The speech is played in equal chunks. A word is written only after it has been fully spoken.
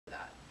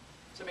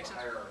that make sense?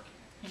 Hierarchy.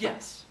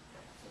 Yes.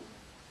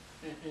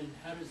 And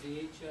how does the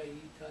HIE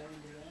tie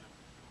into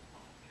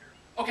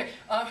that? Okay.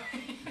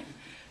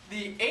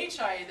 The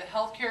HIE, the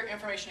Healthcare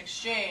Information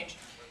Exchange,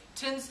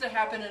 tends to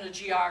happen in a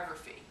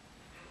geography.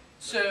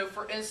 So,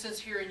 for instance,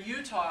 here in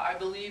Utah, I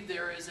believe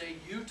there is a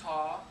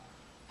Utah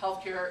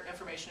Healthcare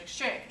Information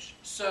Exchange.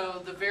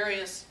 So the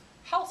various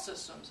health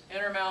systems,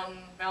 Intermountain,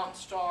 Mountain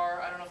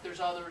Star, I don't know if there's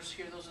others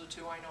here, those are the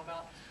two I know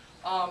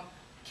about,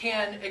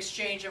 can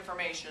exchange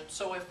information.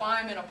 So if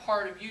I'm in a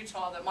part of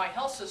Utah that my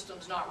health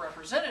system's not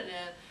represented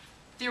in,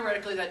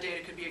 theoretically that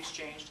data could be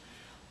exchanged.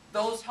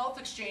 Those health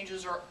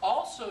exchanges are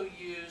also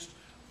used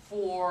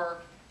for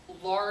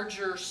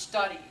larger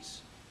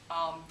studies.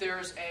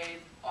 There's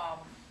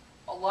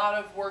a lot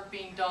of work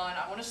being done,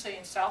 I want to say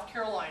in South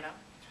Carolina,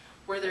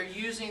 where they're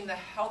using the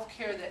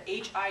healthcare, the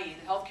HIE,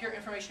 the Healthcare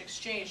Information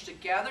Exchange, to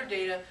gather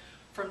data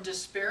from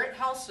disparate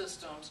health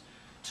systems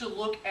to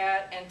look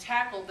at and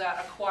tackle that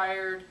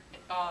acquired,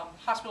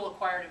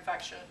 hospital-acquired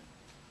infection.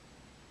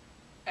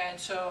 And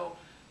so,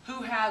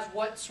 who has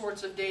what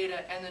sorts of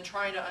data, and then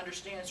trying to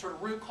understand sort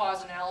of root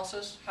cause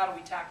analysis, how do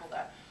we tackle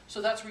that?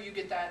 So that's where you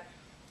get that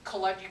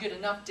you get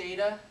enough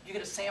data, you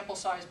get a sample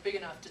size big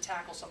enough to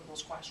tackle some of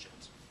those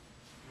questions.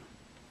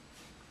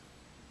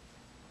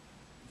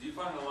 Do you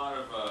find a lot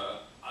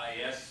of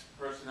IS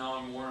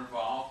personnel more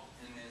involved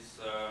in this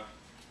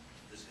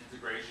this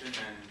integration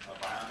than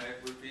a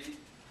Biomed would be?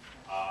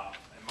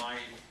 In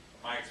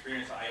my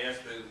experience, IS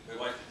they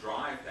like to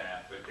drive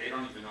that, but they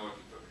don't even know what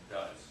the equipment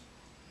does.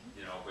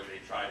 You know, but they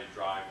try to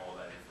drive all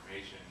that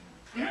information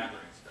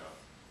gathering stuff.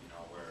 You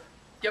know, where.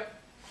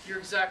 Yep, you're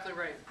exactly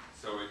right.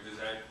 So does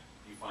that,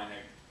 do you find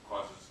that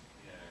causes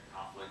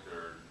conflict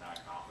or not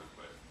conflict,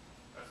 but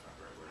that's not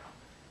the right word out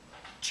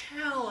there?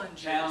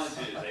 Challenges.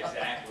 Challenges,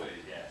 exactly,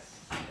 yes.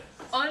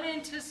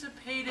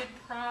 Unanticipated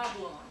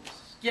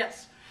problems.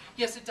 Yes,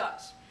 yes it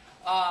does.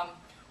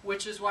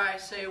 Which is why I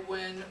say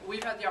when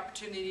we've had the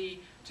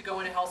opportunity to go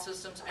into health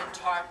systems and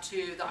talk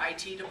to the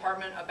IT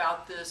department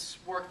about this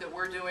work that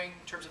we're doing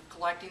in terms of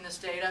collecting this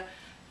data,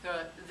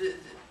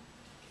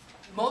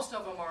 most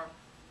of them are,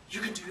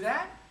 you can do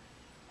that?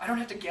 I don't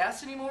have to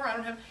guess anymore. I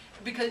don't have,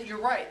 because you're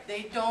right.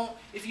 They don't.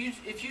 If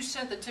you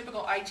sent the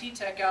typical IT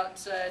tech out and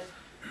said,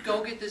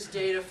 go get this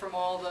data from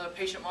all the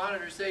patient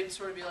monitors, they'd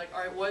sort of be like, all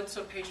right, what's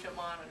a patient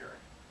monitor?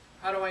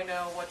 How do I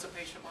know what's a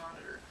patient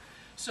monitor?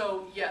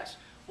 So yes,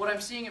 what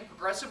I'm seeing in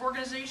progressive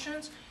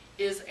organizations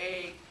is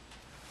a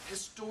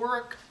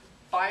historic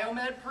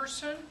biomed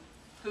person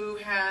who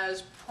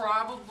has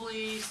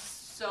probably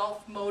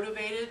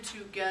self-motivated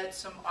to get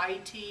some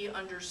IT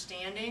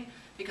understanding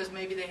because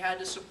maybe they had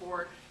to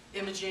support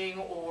imaging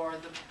or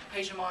the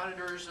patient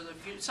monitors or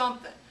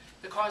something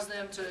that caused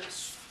them to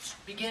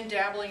begin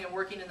dabbling and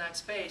working in that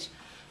space.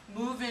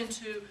 Move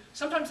into,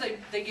 sometimes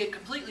they get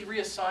completely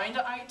reassigned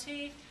to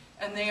IT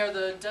and they are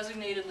the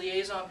designated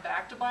liaison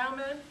back to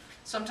Biomed.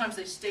 Sometimes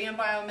they stay in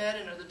Biomed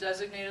and are the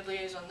designated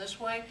liaison this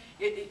way.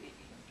 It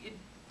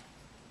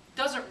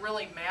doesn't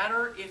really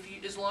matter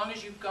as long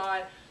as you've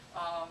got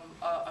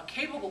a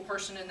capable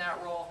person in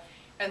that role,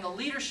 and the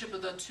leadership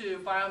of the two,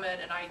 Biomed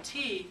and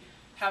IT,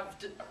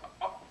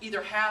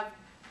 either have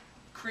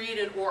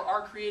created or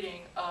are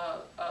creating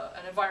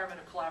an environment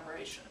of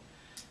collaboration.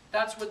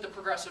 That's what the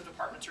progressive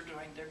departments are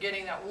doing. They're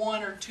getting that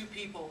one or two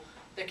people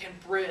that can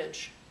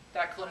bridge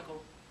that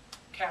clinical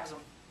chasm.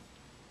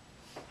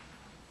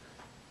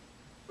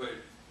 But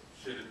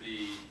should it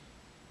be,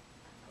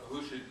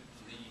 who should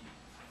lead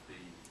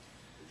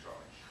the charge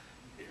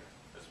here?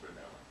 Let's put it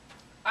that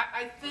way.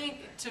 I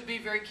think, to be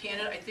very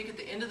candid, I think at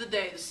the end of the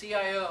day, the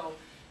CIO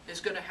is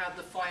going to have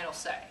the final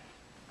say.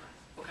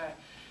 Okay?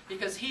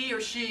 Because he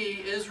or she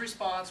is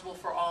responsible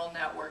for all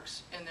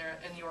networks in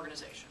the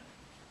organization.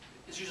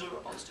 Is usually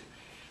what most do.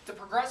 The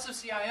progressive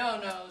CIO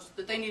knows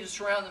that they need to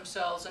surround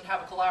themselves and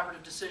have a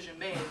collaborative decision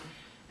made,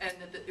 and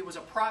that it was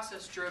a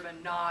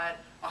process-driven, not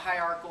a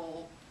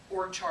hierarchical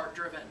org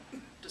chart-driven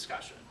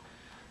discussion.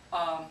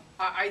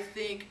 I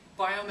think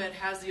Biomed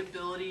has the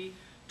ability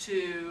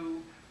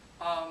to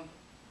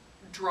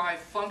drive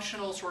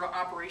functional, sort of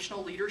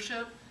operational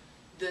leadership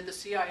that the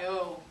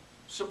CIO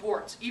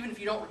supports, even if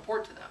you don't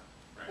report to them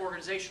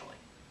organizationally.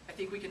 I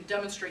think we can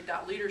demonstrate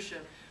that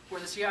leadership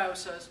where the CIO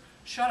says,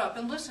 shut up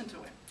and listen to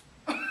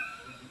him.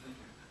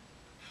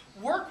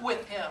 Work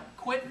with him.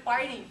 Quit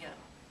fighting him.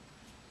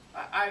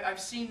 I've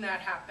seen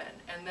that happen,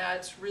 and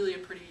that's really a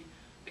pretty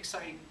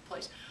exciting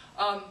place.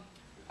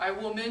 I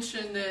will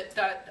mention that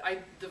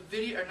the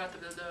video, or not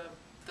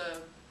the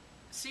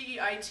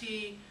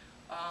CEIT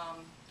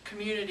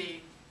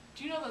community.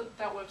 Do you know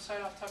that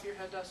website off the top of your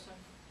head, Dustin?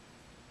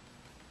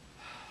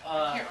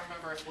 I can't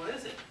remember. What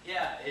is it?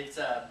 Yeah, it's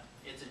a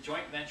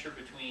joint venture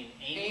between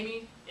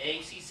AAMI,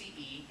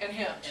 ACCE, and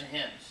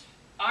HIMSS.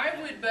 I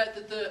would bet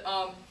that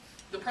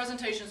the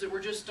presentations that were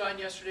just done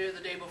yesterday or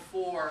the day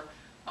before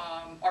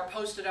are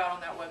posted out on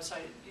that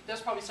website.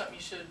 That's probably something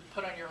you should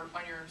put on your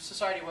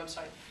society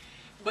website.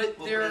 But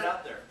we'll put it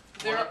out there.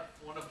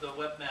 One of the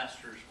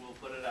webmasters will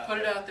put it out. Put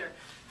it out there.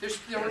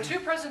 There were two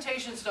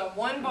presentations done.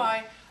 One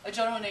by a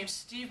gentleman named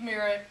Steve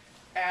Merritt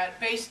at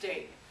Bay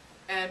State.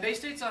 And Bay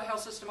State's a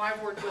health system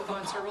I've worked with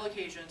on several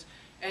occasions.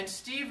 And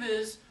Steve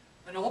is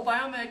an old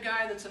biomed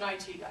guy that's an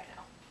IT guy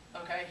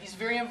now. Okay? He's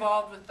very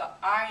involved with the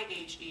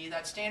IHE,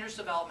 that standards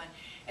development.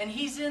 And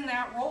he's in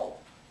that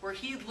role where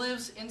he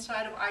lives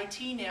inside of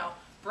IT now,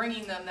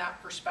 bringing them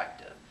that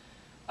perspective.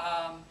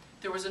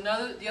 There was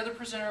the other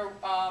presenter,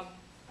 I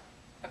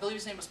believe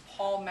his name was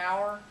Paul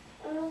Maurer,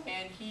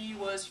 and he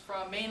was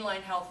from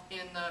Mainline Health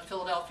in the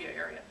Philadelphia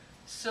area.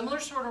 Similar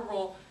sort of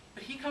role,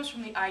 but he comes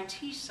from the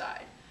IT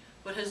side,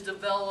 but has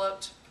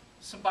developed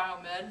some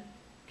biomed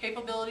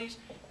capabilities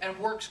and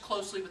works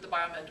closely with the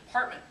biomed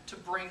department to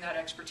bring that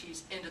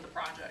expertise into the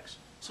projects.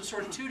 So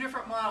sort of two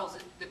different models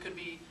that could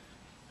be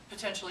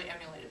potentially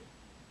emulated.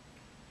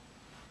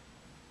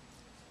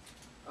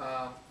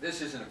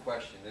 This isn't a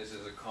question, this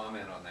is a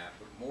comment on that,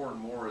 but more and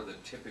more of the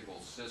typical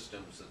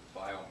systems that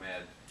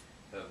Biomed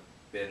have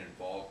been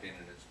involved in,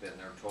 and it's been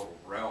their total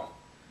realm,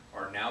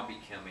 are now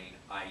becoming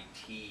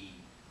IT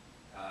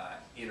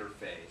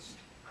interfaced.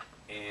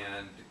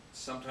 And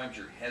sometimes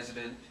you're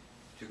hesitant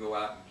to go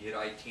out and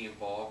get IT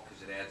involved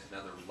because it adds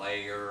another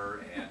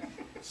layer, and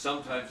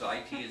sometimes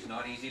IT is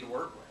not easy to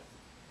work with.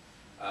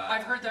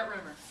 I've heard that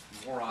rumor.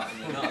 More often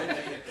than not.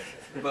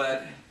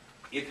 But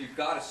if you've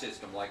got a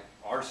system, like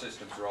our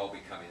systems are all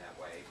becoming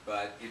that way,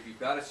 but if you've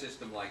got a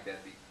system like that,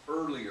 the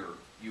earlier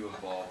you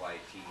involve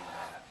IT in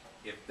that,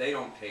 if they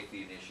don't take the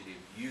initiative,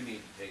 you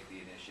need to take the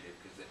initiative,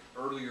 because the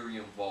earlier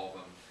you involve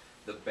them,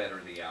 the better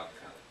the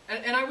outcome.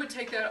 And I would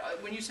take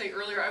that, when you say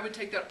earlier, I would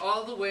take that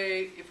all the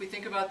way, if we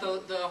think about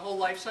the whole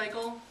life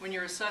cycle, when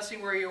you're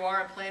assessing where you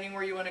are and planning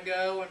where you want to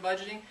go and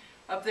budgeting,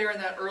 up there in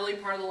that early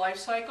part of the life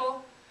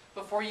cycle,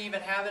 before you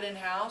even have it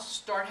in-house,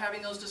 start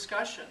having those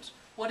discussions.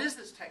 What is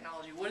this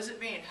technology? What does it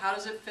mean? How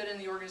does it fit in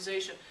the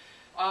organization?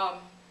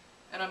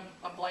 And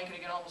I'm blanking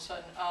again all of a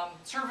sudden.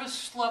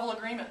 Service level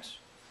agreements.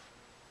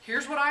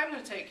 Here's what I'm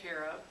going to take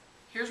care of.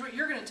 Here's what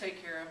you're going to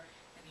take care of.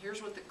 And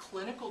here's what the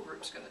clinical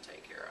group's going to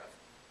take care of.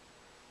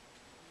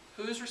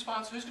 Who's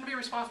going to be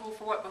responsible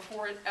for what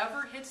before it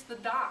ever hits the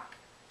dock?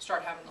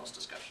 Start having those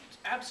discussions.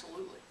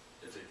 Absolutely.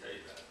 If they tell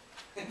you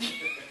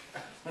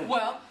that.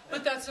 Well,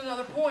 but that's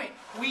another point.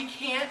 We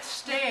can't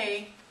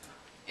stay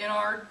in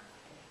our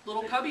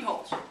little cubby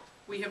holes.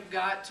 We have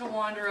got to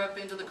wander up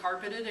into the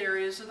carpeted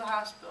areas of the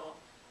hospital.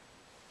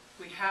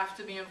 We have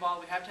to be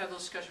involved. We have to have those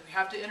discussions. We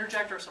have to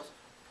interject ourselves.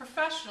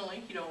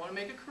 Professionally, you don't want to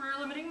make a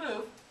career-limiting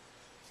move.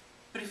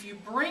 But if you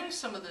bring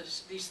some of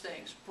these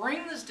things,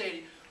 bring this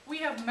data, we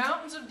have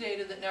mountains of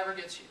data that never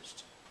gets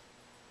used,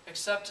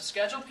 except to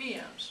schedule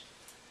PMs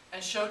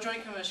and show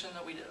Joint Commission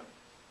that we did them.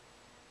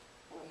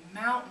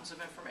 Mountains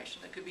of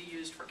information that could be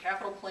used for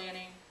capital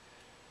planning,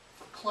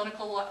 for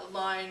clinical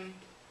line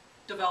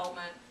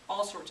development,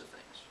 all sorts of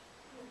things.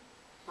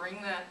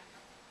 Bring that.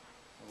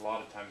 A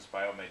lot of times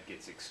Biomed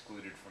gets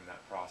excluded from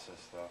that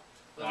process, though.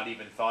 Not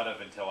even thought of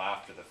until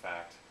after the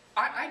fact.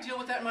 I deal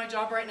with that in my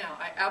job right now.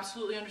 I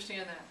absolutely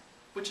understand that,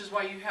 which is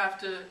why you have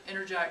to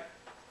interject.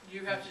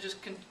 You have to just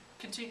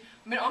continue.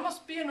 I mean,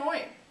 almost be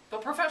annoying,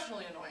 but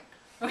professionally annoying.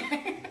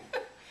 Okay?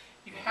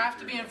 You have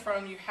to be in front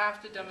of them. You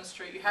have to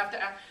demonstrate. You have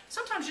to ask.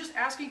 Sometimes just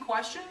asking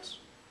questions.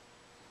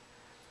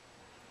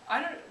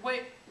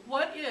 Wait,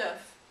 what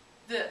if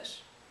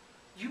this?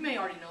 You may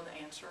already know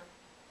the answer,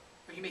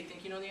 or you may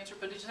think you know the answer,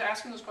 but it's just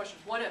asking those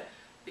questions. What if?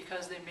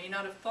 Because they may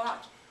not have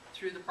thought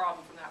through the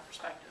problem from that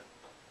perspective.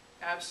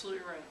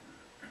 Absolutely right.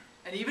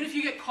 And even if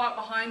you get caught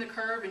behind the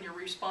curve and you're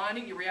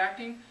responding, you're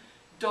reacting,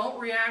 don't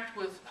react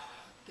with, oh,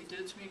 they did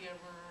it to me again.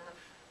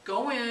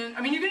 Go in.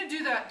 I mean, you're going to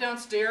do that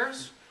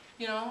downstairs.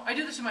 You know, I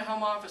do this in my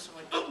home office. I'm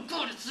like, oh,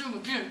 God, it's Zoom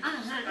again.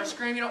 I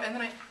scream, you know, and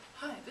then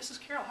hi, this is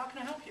Carol. How can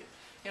I help you?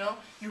 You know,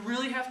 you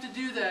really have to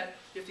do that.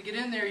 You have to get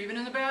in there, even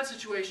in the bad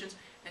situations,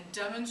 and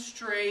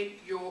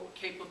demonstrate your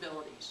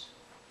capabilities.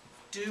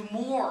 Do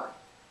more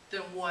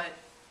than what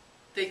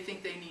they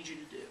think they need you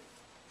to do,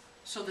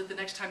 so that the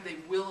next time they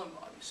will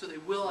involve you, so they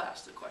will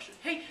ask the question,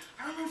 hey,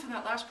 I remember from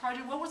that last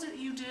project, what was it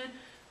you did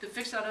to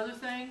fix that other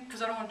thing?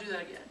 Because I don't want to do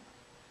that again.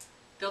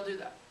 They'll do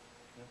that.